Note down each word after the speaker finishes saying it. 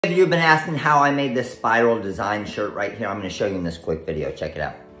If you've been asking how I made this spiral design shirt right here, I'm going to show you in this quick video. Check it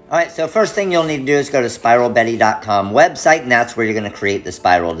out. Alright, so first thing you'll need to do is go to spiralbetty.com website, and that's where you're going to create the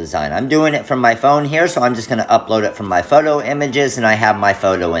spiral design. I'm doing it from my phone here, so I'm just going to upload it from my photo images, and I have my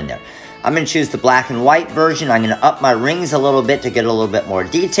photo in there. I'm going to choose the black and white version. I'm going to up my rings a little bit to get a little bit more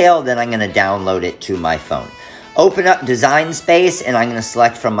detail, then I'm going to download it to my phone. Open up Design Space, and I'm going to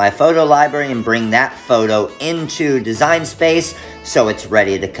select from my photo library and bring that photo into Design Space so it's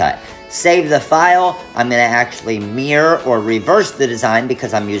ready to cut. Save the file. I'm going to actually mirror or reverse the design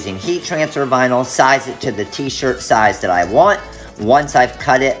because I'm using heat transfer vinyl. Size it to the t-shirt size that I want. Once I've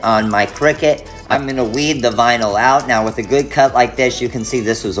cut it on my Cricut, I'm going to weed the vinyl out. Now with a good cut like this, you can see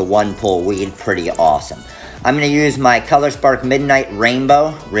this was a one-pull weed. Pretty awesome. I'm going to use my ColorSpark Midnight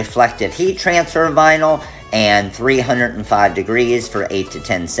Rainbow reflective heat transfer vinyl and 305 degrees for 8 to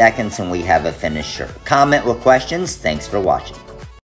 10 seconds, and we have a finished shirt. Comment with questions. Thanks for watching.